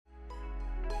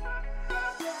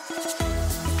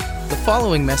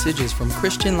following message is from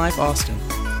Christian Life Austin.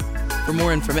 For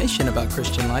more information about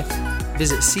Christian Life,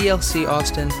 visit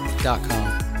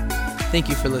clcaustin.com. Thank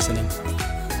you for listening.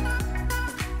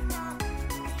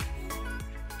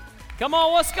 Come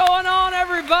on, what's going on,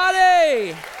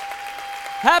 everybody?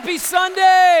 Happy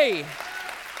Sunday!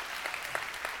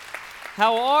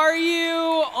 How are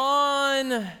you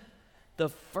on the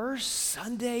first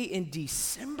Sunday in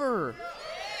December?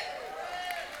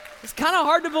 It's kind of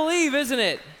hard to believe, isn't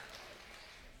it?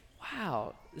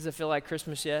 Wow. Does it feel like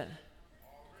Christmas yet?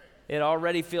 It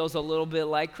already feels a little bit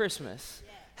like Christmas.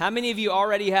 How many of you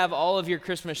already have all of your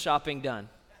Christmas shopping done?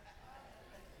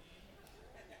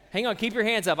 Hang on, keep your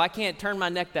hands up. I can't turn my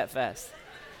neck that fast.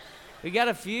 We got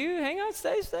a few. Hang on,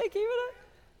 stay, keep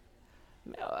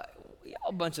it up. Y'all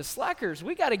a bunch of slackers.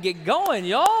 We got to get going,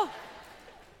 y'all.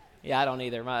 Yeah, I don't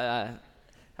either.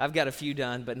 I've got a few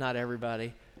done, but not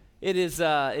everybody. It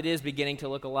is beginning to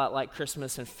look a lot like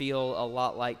Christmas and feel a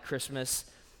lot like Christmas,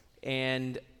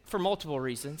 and for multiple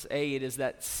reasons. A, it is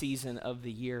that season of the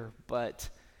year, but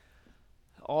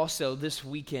also this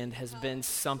weekend has been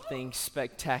something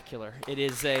spectacular. It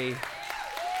is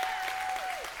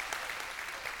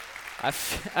I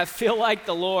feel like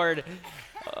the Lord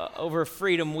over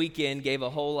Freedom Weekend gave a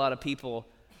whole lot of people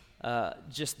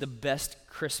just the best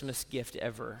Christmas gift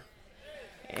ever.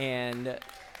 And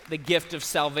the gift of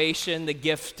salvation, the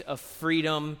gift of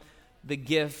freedom, the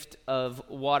gift of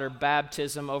water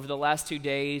baptism. Over the last 2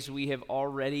 days, we have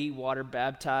already water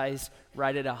baptized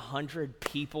right at 100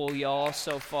 people, y'all,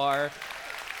 so far.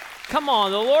 Come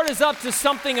on, the Lord is up to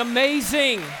something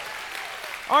amazing.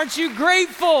 Aren't you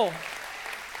grateful?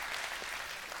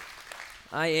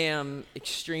 I am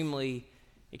extremely,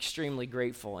 extremely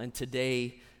grateful. And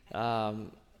today,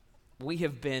 we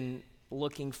have been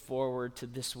looking forward to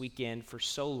this weekend for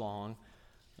so long,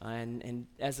 and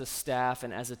as a staff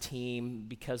and as a team,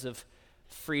 because of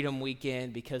Freedom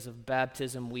Weekend, because of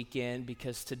Baptism Weekend,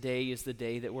 because today is the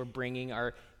day that we're bringing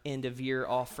our end of year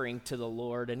offering to the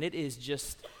Lord, and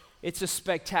it's a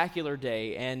spectacular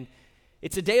day, and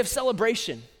it's a day of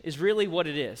celebration is really what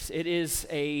it is. It is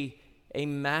a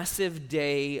massive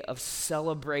day of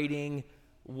celebrating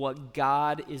what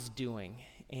God is doing.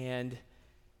 And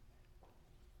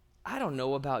I don't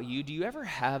know about you. Do you ever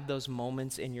have those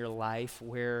moments in your life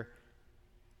where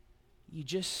you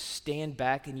just stand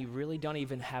back and you really don't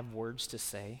even have words to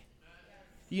say?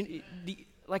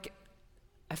 I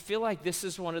feel like this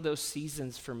is one of those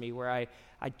seasons for me where I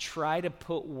try to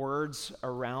put words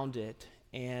around it,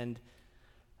 and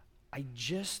I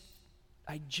just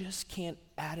can't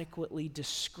adequately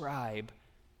describe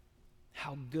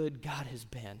how good God has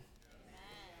been.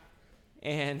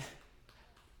 And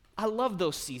I love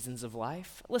those seasons of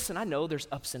life. Listen, I know there's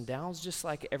ups and downs just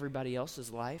like everybody else's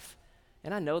life.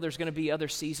 And I know there's going to be other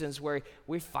seasons where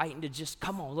we're fighting to just,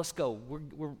 come on, let's go.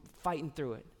 We're fighting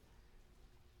through it.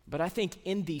 But I think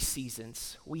in these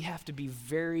seasons, we have to be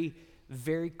very,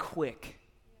 very quick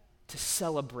to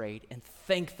celebrate and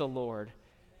thank the Lord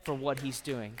for what he's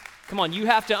doing. Come on, you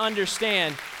have to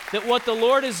understand that what the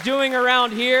Lord is doing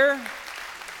around here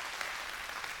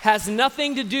has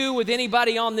nothing to do with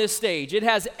anybody on this stage. It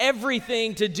has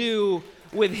everything to do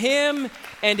with him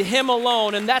and him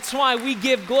alone. And that's why we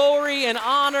give glory and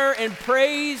honor and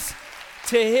praise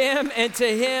to him and to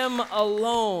him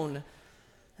alone.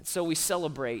 And so we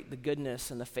celebrate the goodness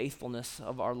and the faithfulness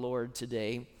of our Lord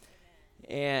today.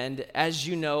 And as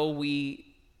you know, we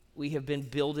have been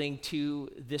building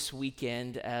to this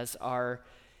weekend as our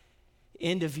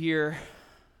end of year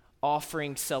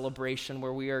offering celebration,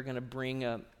 where we are going to bring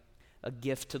a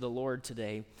gift to the Lord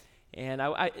today. And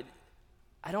I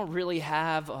don't really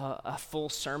have a full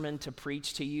sermon to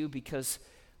preach to you, because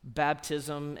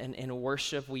baptism and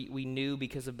worship, we knew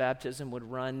because of baptism would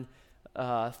run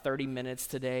 30 minutes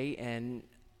today.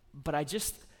 But I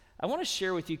want to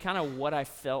share with you kind of what I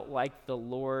felt like the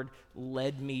Lord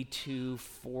led me to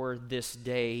for this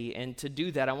day. And to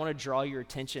do that, I want to draw your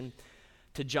attention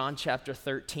to John chapter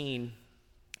 13.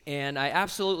 And I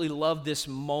absolutely love this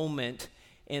moment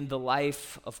in the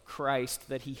life of Christ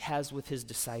that he has with his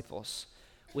disciples,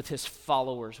 with his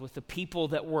followers, with the people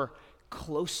that were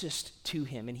closest to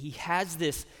him. And he has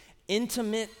this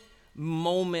intimate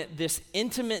moment, this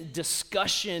intimate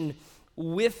discussion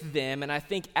with them. And I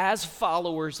think as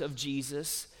followers of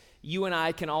Jesus, you and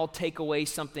I can all take away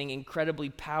something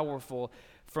incredibly powerful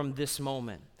from this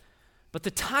moment. But the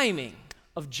timing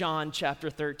of John chapter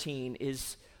 13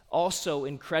 is also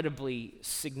incredibly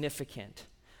significant.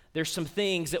 There's some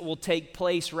things that will take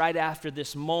place right after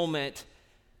this moment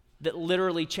that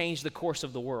literally change the course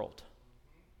of the world.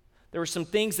 There were some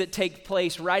things that take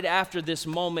place right after this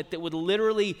moment that would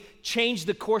literally change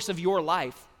the course of your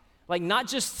life. Like not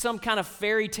just some kind of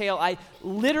fairy tale. I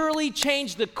literally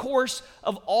changed the course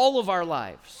of all of our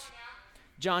lives.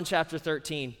 John chapter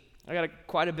 13. I got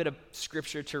quite a bit of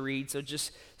scripture to read, so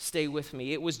just stay with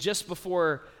me. It was just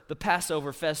before the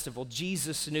Passover festival.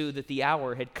 Jesus knew that the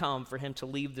hour had come for him to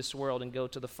leave this world and go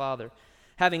to the Father.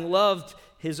 Having loved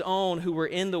his own who were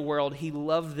in the world, he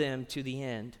loved them to the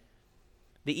end.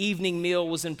 The evening meal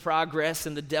was in progress,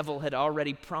 and the devil had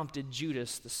already prompted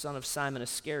Judas, the son of Simon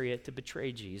Iscariot, to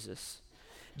betray Jesus.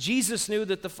 Jesus knew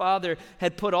that the Father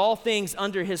had put all things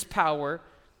under his power,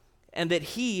 and that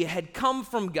he had come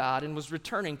from God and was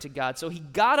returning to God. So he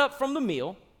got up from the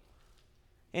meal,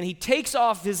 and he takes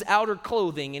off his outer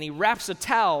clothing, and he wraps a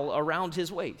towel around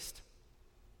his waist.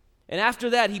 And after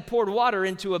that, he poured water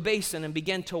into a basin and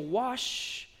began to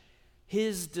wash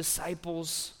his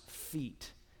disciples'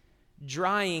 feet,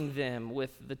 drying them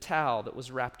with the towel that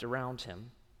was wrapped around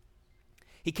him.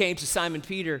 He came to Simon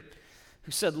Peter,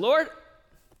 who said, Lord,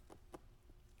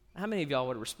 how many of y'all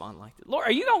would respond like that? Lord,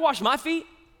 are you going to wash my feet?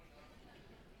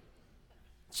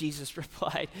 Jesus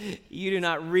replied, you do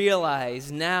not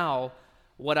realize now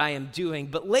what I am doing,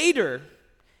 but later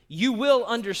you will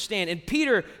understand. And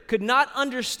Peter could not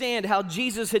understand how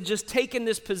Jesus had just taken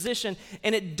this position,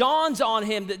 and it dawns on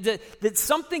him that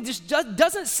something just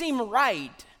doesn't seem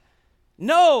right.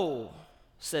 No,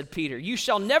 said Peter, you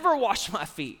shall never wash my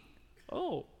feet.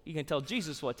 Oh, you can tell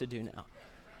Jesus what to do now.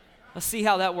 Let's see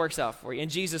how that works out for you.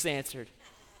 And Jesus answered,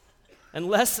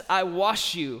 unless I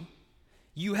wash you,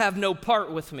 you have no part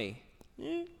with me.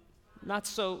 Didn't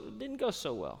go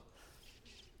so well.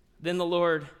 Then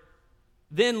Lord,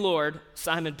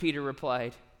 Simon Peter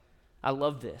replied, I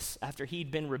love this. After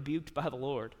he'd been rebuked by the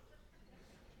Lord,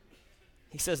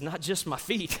 he says, not just my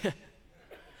feet,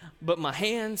 but my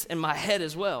hands and my head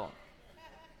as well.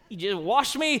 You just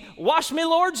wash me,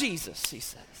 Lord Jesus, he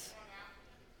says.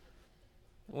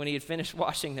 When he had finished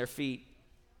washing their feet,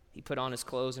 he put on his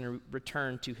clothes and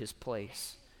returned to his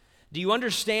place. Do you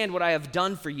understand what I have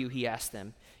done for you? He asked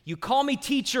them. You call me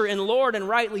teacher and Lord, and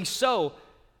rightly so,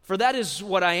 for that is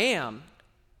what I am.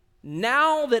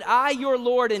 Now that I, your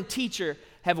Lord and teacher,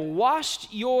 have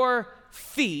washed your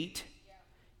feet,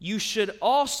 you should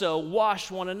also wash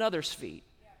one another's feet.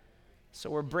 So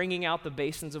we're bringing out the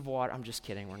basins of water. I'm just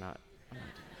kidding. We're not.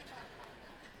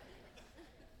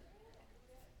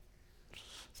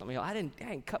 Some of y'all, I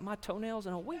didn't cut my toenails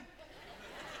in a week.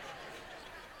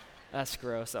 That's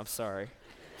gross. I'm sorry.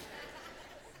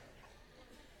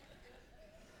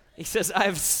 He says, I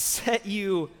have set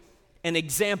you an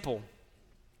example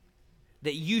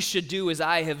that you should do as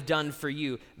I have done for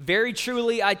you. Very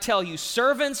truly, I tell you,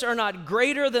 servants are not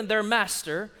greater than their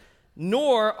master,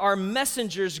 nor are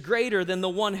messengers greater than the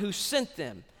one who sent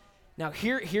them. Now,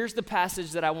 here's the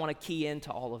passage that I want to key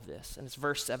into all of this, and it's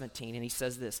verse 17, and he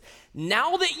says this,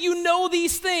 now that you know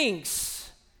these things,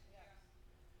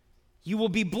 you will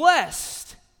be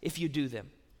blessed if you do them.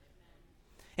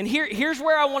 And here's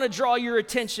where I want to draw your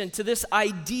attention to this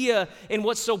idea, and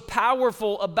what's so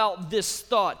powerful about this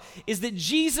thought is that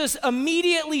Jesus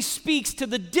immediately speaks to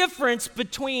the difference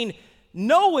between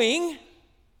knowing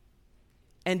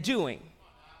and doing.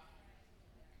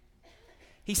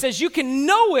 He says you can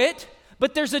know it,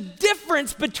 but there's a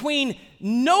difference between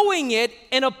knowing it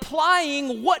and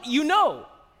applying what you know.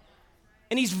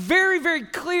 And he's very, very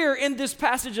clear in this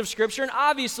passage of Scripture. And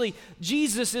obviously,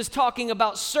 Jesus is talking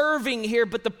about serving here,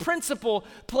 but the principle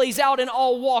plays out in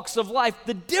all walks of life.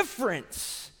 The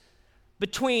difference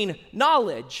between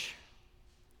knowledge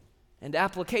and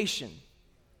application.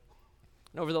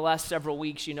 And over the last several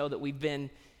weeks, you know that we've been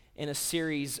in a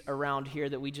series around here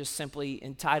that we just simply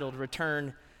entitled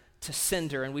Return to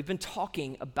Sender. And we've been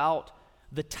talking about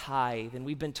the tithe, and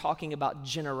we've been talking about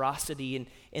generosity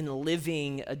and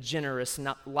living a generous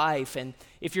life. And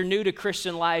if you're new to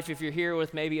Christian life, if you're here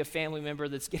with maybe a family member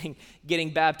that's getting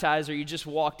baptized, or you just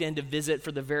walked in to visit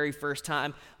for the very first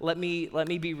time, let me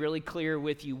be really clear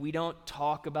with you. We don't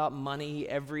talk about money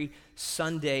every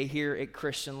Sunday here at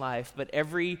Christian Life,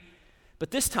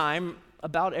 but this time,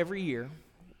 about every year,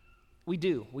 we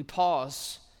do. We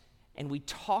pause and we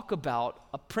talk about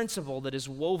a principle that is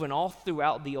woven all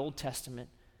throughout the Old Testament,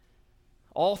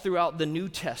 all throughout the New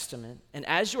Testament. And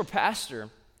as your pastor,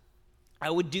 I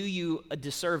would do you a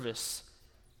disservice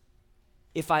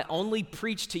if I only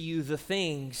preached to you the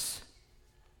things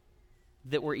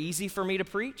that were easy for me to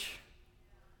preach,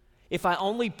 if I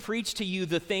only preached to you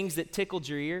the things that tickled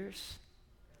your ears,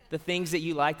 the things that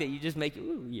you like, that you just make,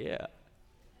 ooh, yeah,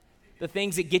 the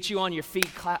things that get you on your feet,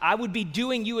 I would be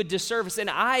doing you a disservice. And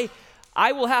I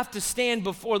will have to stand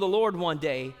before the Lord one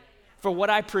day for what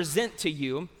I present to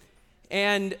you.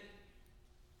 And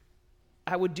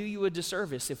I would do you a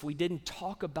disservice if we didn't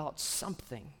talk about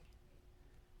something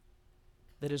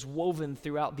that is woven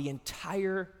throughout the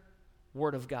entire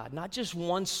Word of God. Not just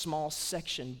one small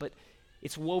section, but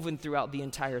it's woven throughout the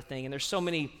entire thing. And there's so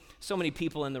many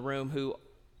people in the room who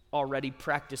already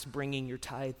practice bringing your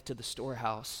tithe to the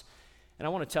storehouse. And I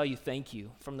want to tell you thank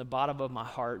you from the bottom of my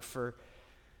heart for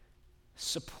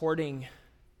supporting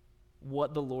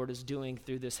what the Lord is doing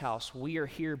through this house. We are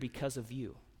here because of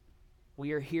you.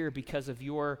 We are here because of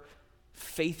your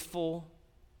faithful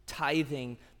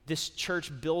tithing. This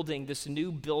church building, this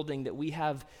new building that we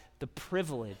have the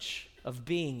privilege of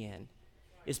being in,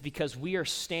 is because we are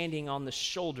standing on the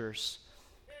shoulders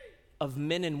of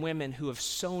men and women who have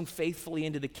sown faithfully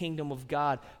into the kingdom of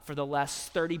God for the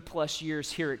last 30 plus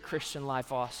years here at Christian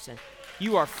Life Austin.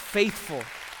 You are faithful.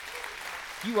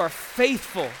 You are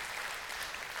faithful.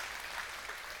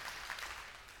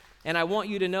 And I want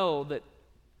you to know that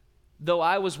though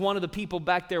I was one of the people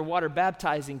back there water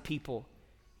baptizing people,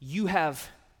 you have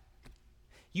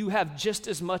just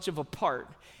as much of a part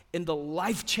in the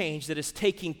life change that is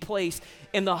taking place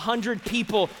in the 100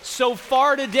 people so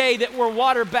far today that were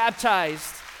water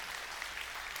baptized.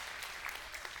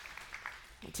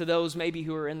 To those maybe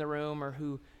who are in the room or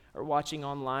who are watching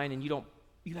online and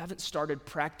you haven't started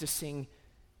practicing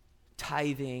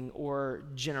tithing or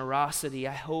generosity,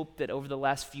 I hope that over the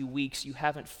last few weeks you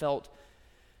haven't felt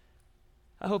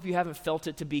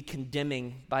it to be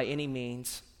condemning by any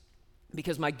means.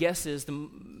 Because my guess is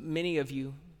many of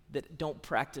you that don't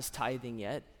practice tithing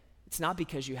yet, it's not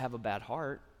because you have a bad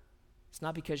heart. It's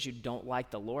not because you don't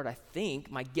like the Lord. I think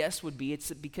my guess would be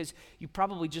it's because you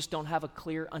probably just don't have a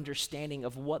clear understanding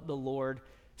of what the Lord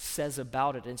says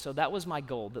about it. And so that was my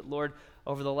goal, that Lord,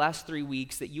 over the last 3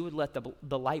 weeks, that you would let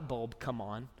the light bulb come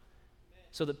on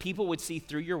so that people would see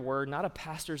through your word, not a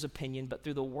pastor's opinion, but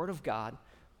through the word of God,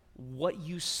 what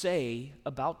you say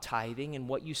about tithing and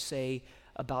what you say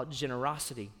about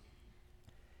generosity.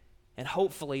 And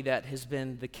hopefully that has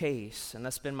been the case, and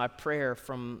that's been my prayer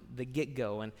from the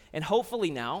get-go. And hopefully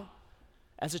now,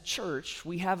 as a church,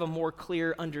 we have a more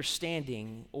clear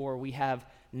understanding, or we have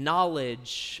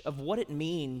knowledge of what it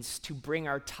means to bring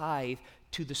our tithe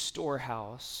to the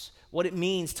storehouse, what it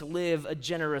means to live a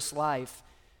generous life.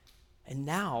 And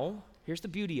now, here's the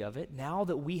beauty of it, now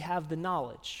that we have the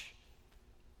knowledge,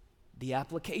 the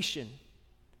application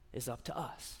is up to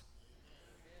us.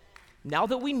 Now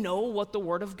that we know what the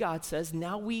Word of God says,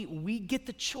 now we get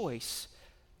the choice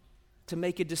to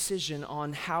make a decision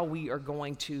on how we are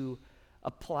going to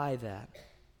apply that.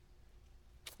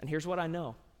 And here's what I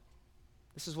know.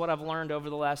 This is what I've learned over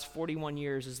the last 41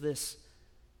 years is this.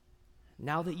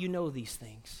 Now that you know these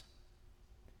things,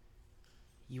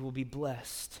 you will be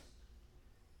blessed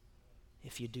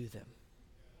if you do them.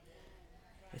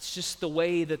 It's just the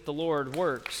way that the Lord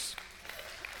works.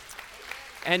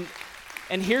 And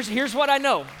here's what I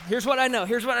know. Here's what I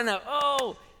know.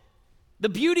 Oh, the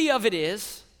beauty of it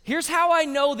is, here's how I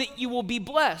know that you will be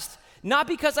blessed. Not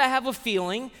because I have a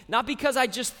feeling, not because I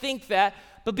just think that,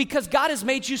 but because God has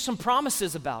made you some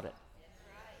promises about it.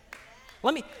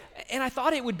 And I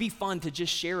thought it would be fun to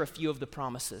just share a few of the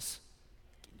promises.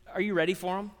 Are you ready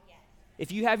for them?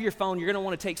 If you have your phone, you're going to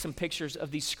want to take some pictures of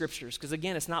these scriptures, because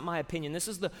again, it's not my opinion. This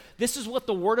is what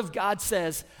the Word of God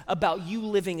says about you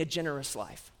living a generous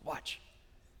life. Watch.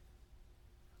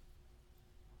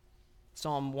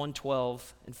 Psalm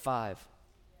 112:5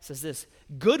 says this: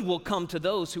 good will come to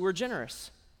those who are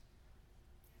generous.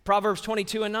 Proverbs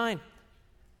 22:9.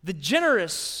 The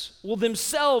generous will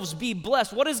themselves be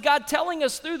blessed. What is God telling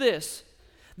us through this?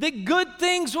 That good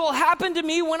things will happen to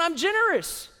me when I'm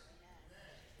generous.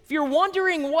 If you're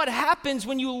wondering what happens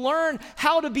when you learn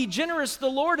how to be generous, the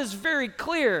Lord is very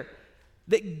clear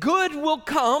that good will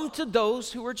come to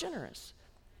those who are generous.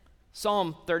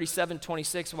 Psalm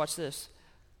 37:26, watch this.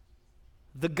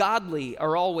 The godly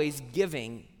are always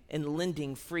giving and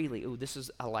lending freely. Ooh,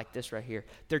 I like this right here.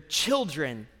 Their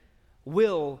children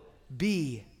will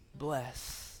be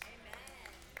blessed.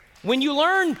 When you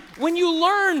learn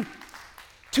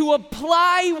to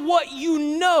apply what you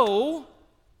know,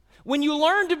 when you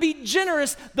learn to be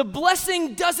generous, the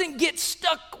blessing doesn't get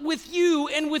stuck with you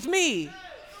and with me.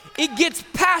 It gets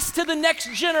passed to the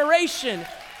next generation.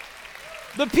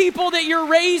 The people that you're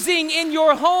raising in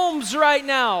your homes right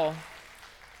now.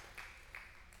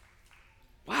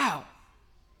 Wow.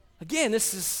 Again,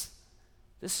 this is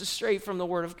straight from the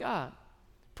Word of God.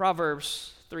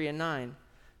 Proverbs 3:9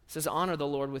 says, honor the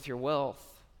Lord with your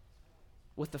wealth,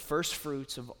 with the first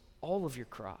fruits of all of your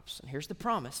crops. And here's the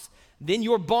promise. Then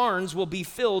your barns will be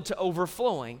filled to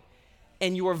overflowing,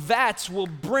 and your vats will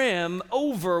brim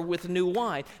over with new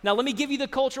wine. Now, let me give you the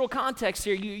cultural context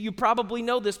here. You probably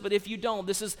know this, but if you don't,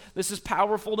 this is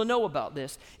powerful to know about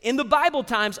this. In the Bible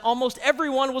times, almost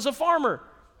everyone was a farmer.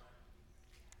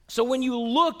 So when you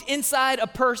looked inside a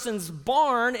person's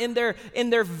barn, in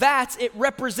their vats, it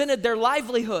represented their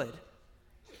livelihood.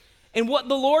 And what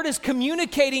the Lord is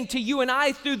communicating to you and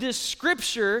I through this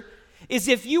scripture is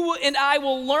if you and I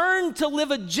will learn to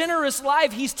live a generous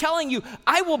life, he's telling you,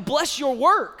 I will bless your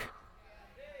work.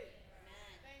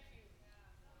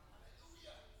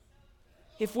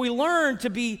 If we learn to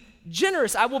be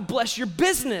generous, I will bless your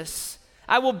business.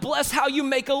 I will bless how you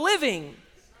make a living.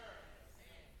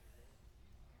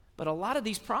 But a lot of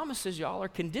these promises, y'all, are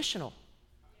conditional.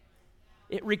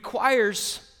 It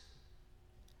requires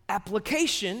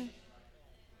application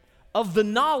of the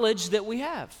knowledge that we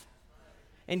have.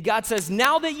 And God says,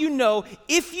 now that you know,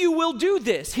 if you will do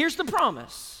this, here's the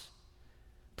promise.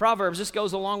 Proverbs, this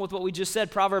goes along with what we just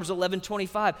said, Proverbs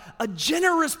 11:25. A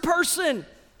generous person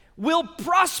will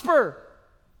prosper.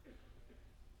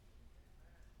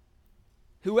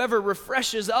 Whoever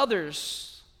refreshes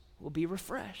others will be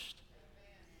refreshed.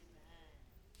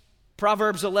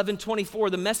 Proverbs 11:24,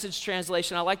 the Message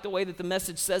translation, I like the way that the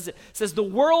Message says it. It says, the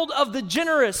world of the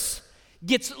generous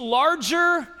gets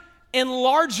larger and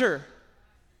larger.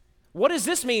 What does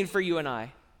this mean for you and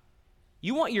I?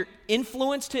 You want your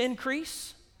influence to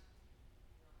increase?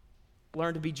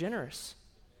 Learn to be generous.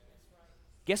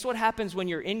 Guess what happens when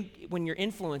your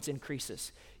influence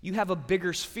increases? You have a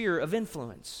bigger sphere of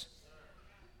influence,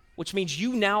 which means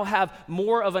you now have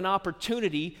more of an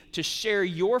opportunity to share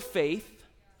your faith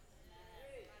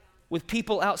with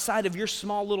people outside of your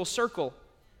small little circle.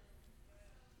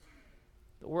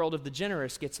 The world of the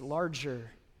generous gets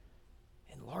larger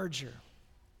and larger.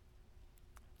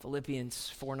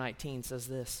 Philippians 4:19 says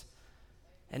this,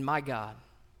 and my God,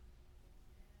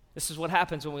 this is what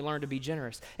happens when we learn to be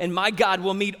generous, and my God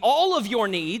will meet all of your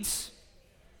needs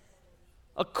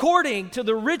according to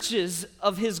the riches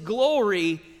of his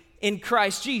glory in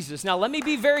Christ Jesus. Now, let me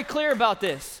be very clear about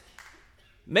this.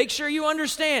 Make sure you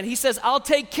understand. He says, I'll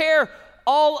take care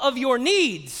all of your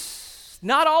needs,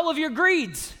 not all of your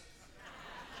greeds.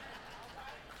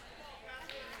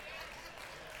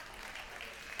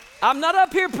 I'm not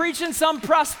up here preaching some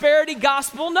prosperity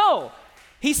gospel. No.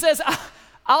 He says,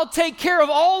 I'll take care of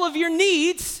all of your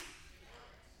needs,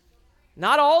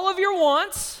 not all of your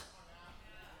wants,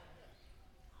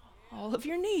 all of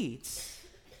your needs.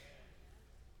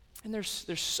 And there's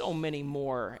so many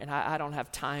more, and I don't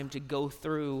have time to go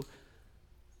through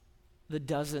the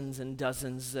dozens and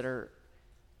dozens that are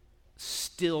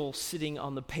still sitting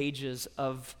on the pages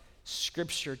of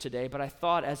Scripture today. But I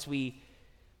thought as we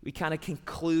kind of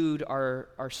conclude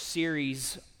our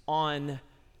series on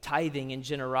tithing and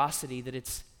generosity that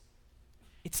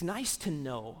it's nice to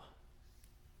know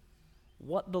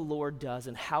what the Lord does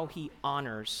and how he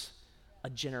honors a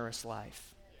generous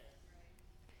life.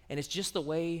 And it's just the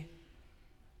way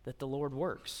that the Lord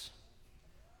works.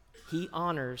 He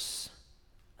honors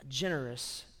a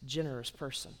generous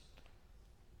person.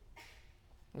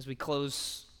 As we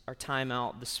close our time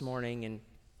out this morning and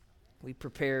we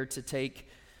prepare to take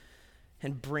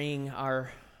and bring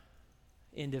our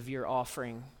end of year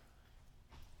offering,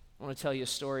 I want to tell you a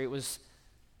story. It was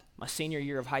my senior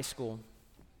year of high school.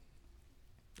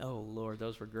 Oh, Lord,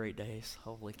 those were great days.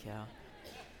 Holy cow.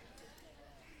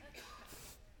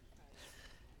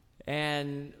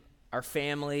 And our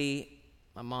family,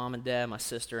 my mom and dad, my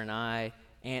sister and I,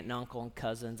 aunt and uncle and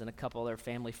cousins, and a couple other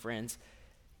family friends,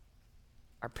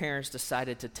 our parents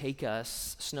decided to take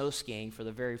us snow skiing for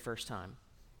the very first time.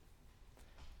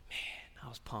 Man, I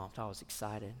was pumped. I was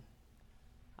excited.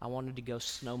 I wanted to go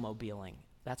snowmobiling.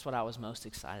 That's what I was most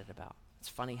excited about. It's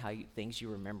funny how things you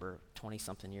remember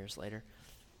 20-something years later.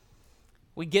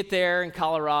 We get there in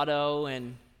Colorado,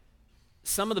 and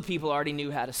some of the people already knew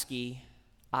how to ski.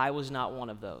 I was not one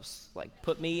of those. Like,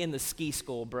 put me in the ski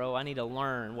school, bro. I need to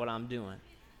learn what I'm doing.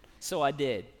 So I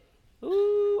did.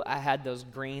 Ooh, I had those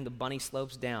the bunny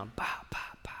slopes down. Pow, pow,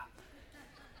 pow.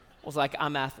 I was like,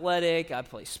 I'm athletic. I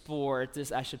play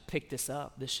sports. I should pick this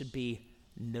up. This should be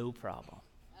no problem.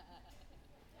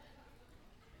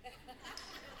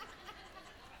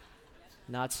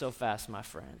 Not so fast, my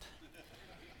friend.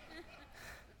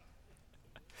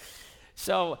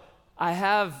 So I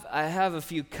have a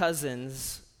few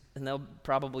cousins, and they'll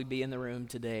probably be in the room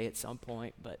today at some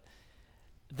point, but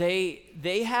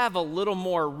they have a little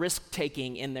more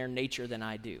risk-taking in their nature than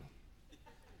I do.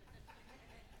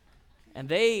 And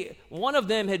one of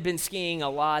them had been skiing a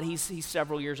lot. He's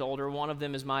several years older. One of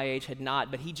them is my age, had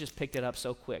not, but he just picked it up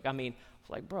so quick. I mean, I was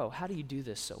like, bro, how do you do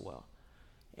this so well?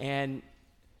 And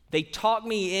They talked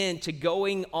me into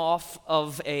going off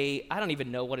of I don't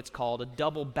even know what it's called, a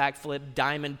double backflip,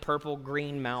 diamond, purple,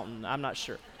 green mountain. I'm not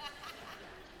sure.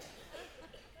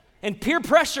 And peer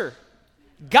pressure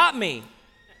got me.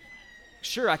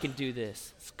 Sure, I can do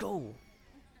this. Let's go.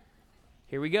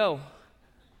 Here we go.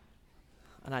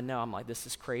 And I know, I'm like, this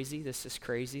is crazy, this is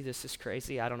crazy, this is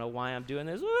crazy. I don't know why I'm doing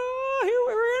this. Oh,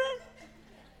 here we're in it.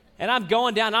 And I'm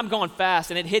going down, I'm going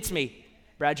fast, and it hits me.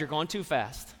 Brad, you're going too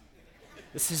fast.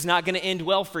 This is not going to end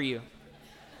well for you.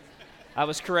 I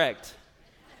was correct.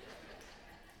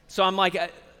 So I'm like,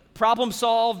 problem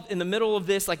solved in the middle of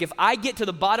this. Like, if I get to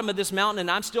the bottom of this mountain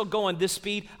and I'm still going this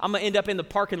speed, I'm going to end up in the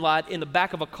parking lot in the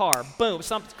back of a car. Boom,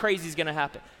 something crazy is going to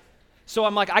happen. So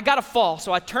I'm like, I got to fall.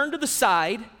 So I turn to the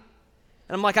side, and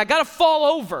I'm like, I got to fall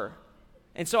over.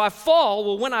 And so I fall.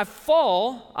 Well, when I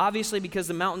fall, obviously because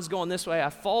the mountain's going this way, I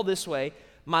fall this way.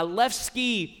 My left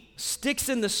ski sticks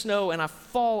in the snow, and I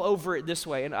fall over it this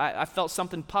way, and I felt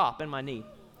something pop in my knee.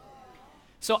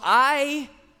 So my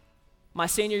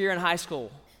senior year in high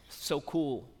school, so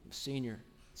cool, senior,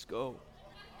 let's go.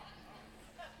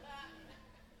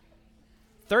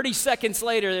 30 seconds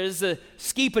later, there's the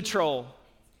ski patrol.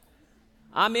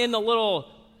 I'm in the little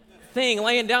thing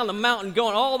laying down the mountain,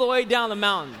 going all the way down the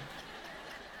mountain.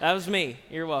 That was me.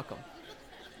 You're welcome.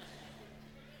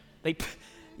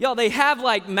 They have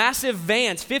like massive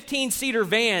vans, 15-seater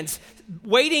vans,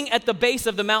 waiting at the base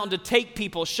of the mountain to take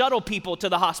people, shuttle people to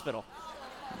the hospital.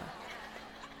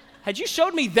 Had you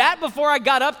showed me that before I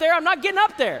got up there, I'm not getting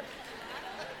up there.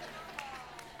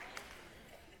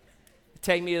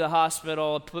 Take me to the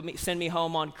hospital, send me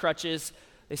home on crutches.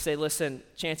 They say, listen,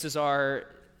 chances are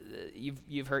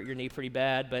you've hurt your knee pretty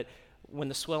bad, but when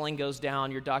the swelling goes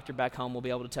down, your doctor back home will be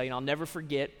able to tell you. And I'll never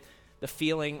forget the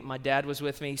feeling. My dad was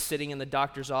with me sitting in the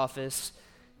doctor's office,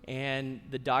 and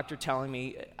the doctor telling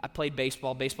me, I played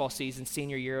baseball season,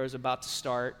 senior year was about to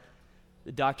start.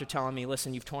 The doctor telling me,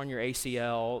 listen, you've torn your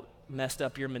ACL, messed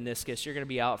up your meniscus, you're going to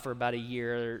be out for about a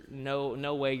year.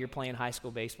 No way you're playing high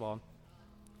school baseball.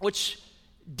 Which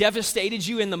devastated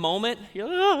you in the moment. You're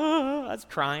like, I was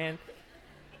crying.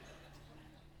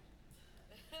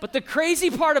 But the crazy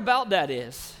part about that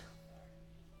is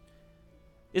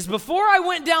before I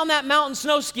went down that mountain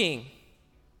snow skiing,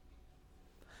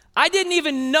 I didn't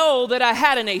even know that I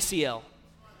had an ACL.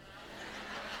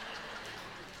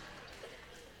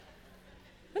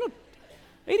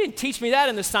 They didn't teach me that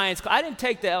in the science class. I didn't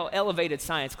take the elevated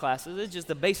science classes. It's just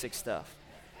the basic stuff.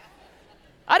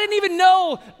 I didn't even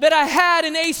know that I had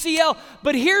an ACL.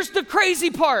 But here's the crazy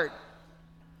part.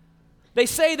 They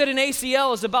say that an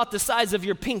ACL is about the size of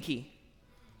your pinky.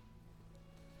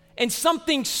 And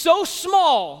something so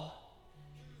small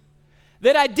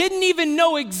that I didn't even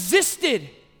know existed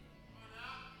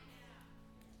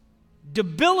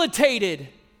debilitated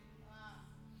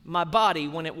my body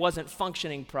when it wasn't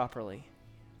functioning properly.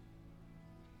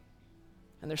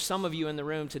 And there's some of you in the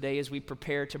room today as we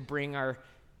prepare to bring our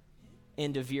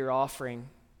end of year offering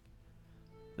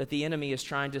that the enemy is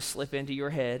trying to slip into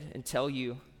your head and tell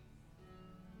you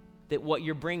that what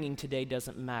you're bringing today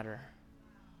doesn't matter.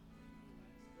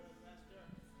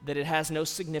 That it has no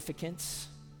significance.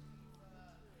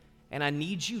 And I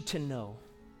need you to know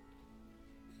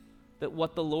that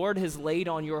what the Lord has laid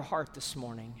on your heart this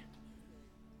morning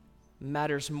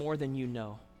matters more than you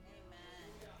know.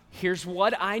 Here's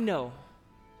what I know,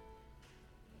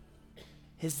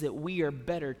 is that we are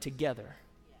better together.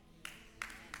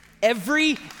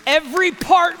 Every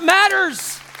part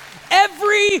matters.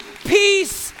 Every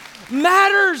piece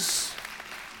matters.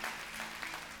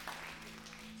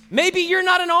 Maybe you're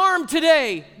not an arm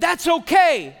today. That's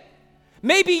okay.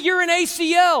 Maybe you're an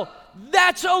ACL.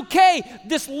 That's okay.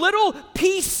 This little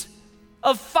piece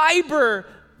of fiber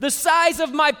the size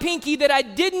of my pinky that I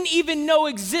didn't even know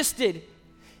existed,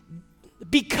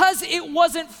 because it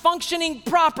wasn't functioning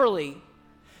properly,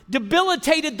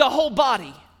 debilitated the whole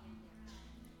body.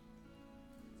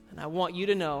 And I want you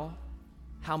to know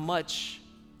how much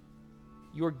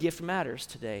your gift matters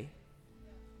today.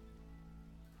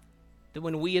 That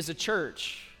when we as a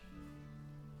church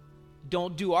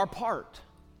don't do our part,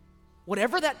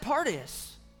 whatever that part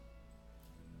is,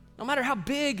 no matter how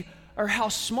big or how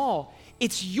small,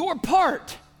 it's your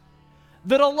part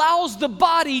that allows the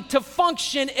body to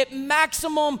function at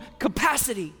maximum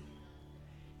capacity.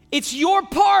 It's your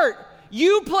part,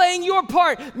 you playing your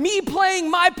part, me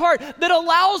playing my part, that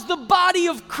allows the body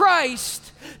of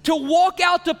Christ to walk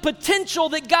out the potential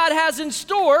that God has in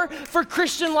store for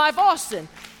Christian Life Austin.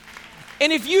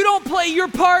 And if you don't play your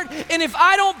part, and if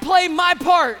I don't play my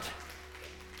part,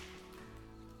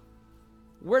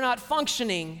 we're not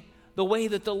functioning the way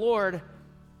that the Lord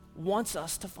wants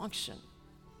us to function.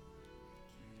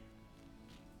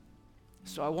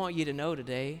 So I want you to know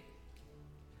today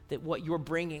that what you're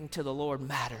bringing to the Lord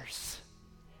matters.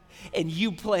 And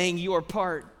you playing your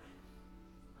part.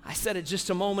 I said it just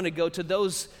a moment ago to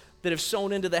those that have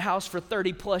sown into the house for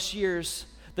 30 plus years,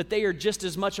 that they are just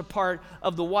as much a part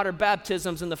of the water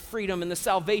baptisms and the freedom and the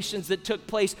salvations that took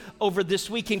place over this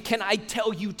weekend. Can I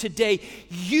tell you today,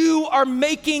 you are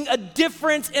making a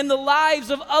difference in the lives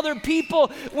of other people.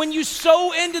 When you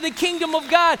sow into the kingdom of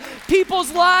God,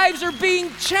 people's lives are being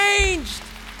changed.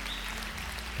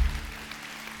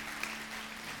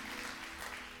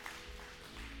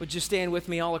 Would you stand with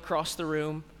me all across the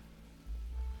room?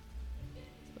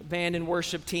 The band and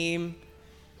worship team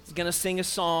is going to sing a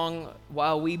song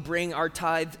while we bring our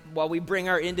tithe, while we bring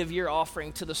our end of year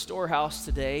offering to the storehouse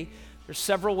today. There's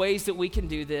several ways that we can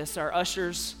do this. Our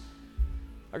ushers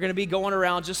are going to be going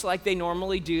around just like they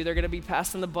normally do. They're going to be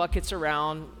passing the buckets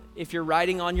around. If you're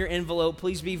writing on your envelope,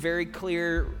 please be very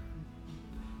clear.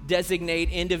 Designate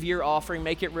end of year offering.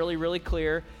 Make it really, really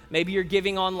clear. Maybe you're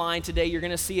giving online today. You're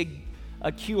going to see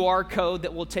a QR code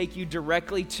that will take you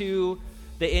directly to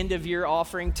the end of year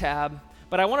offering tab.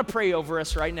 But I want to pray over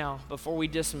us right now before we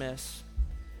dismiss,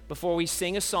 before we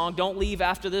sing a song. Don't leave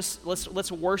after this.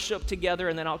 Let's worship together,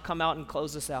 and then I'll come out and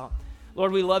close this out.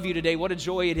 Lord, we love you today. What a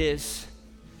joy it is.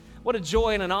 What a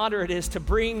joy and an honor it is to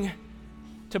bring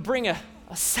a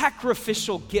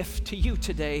sacrificial gift to you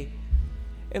today.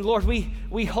 And Lord,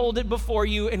 we hold it before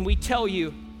you and we tell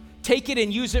you, take it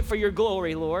and use it for your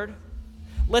glory, Lord.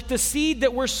 Let the seed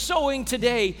that we're sowing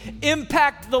today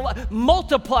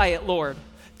multiply it, Lord.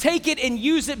 Take it and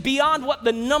use it beyond what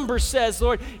the number says,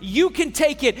 Lord. You can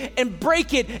take it and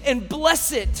break it and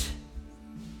bless it.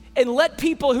 And let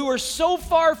people who are so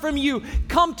far from you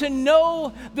come to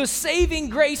know the saving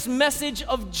grace message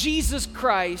of Jesus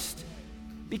Christ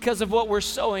because of what we're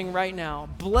sowing right now.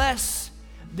 Bless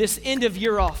this end of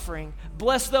year offering.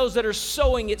 Bless those that are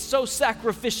sowing it so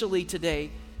sacrificially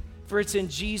today. For it's in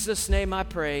Jesus' name I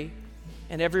pray.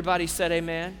 And everybody said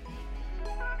amen.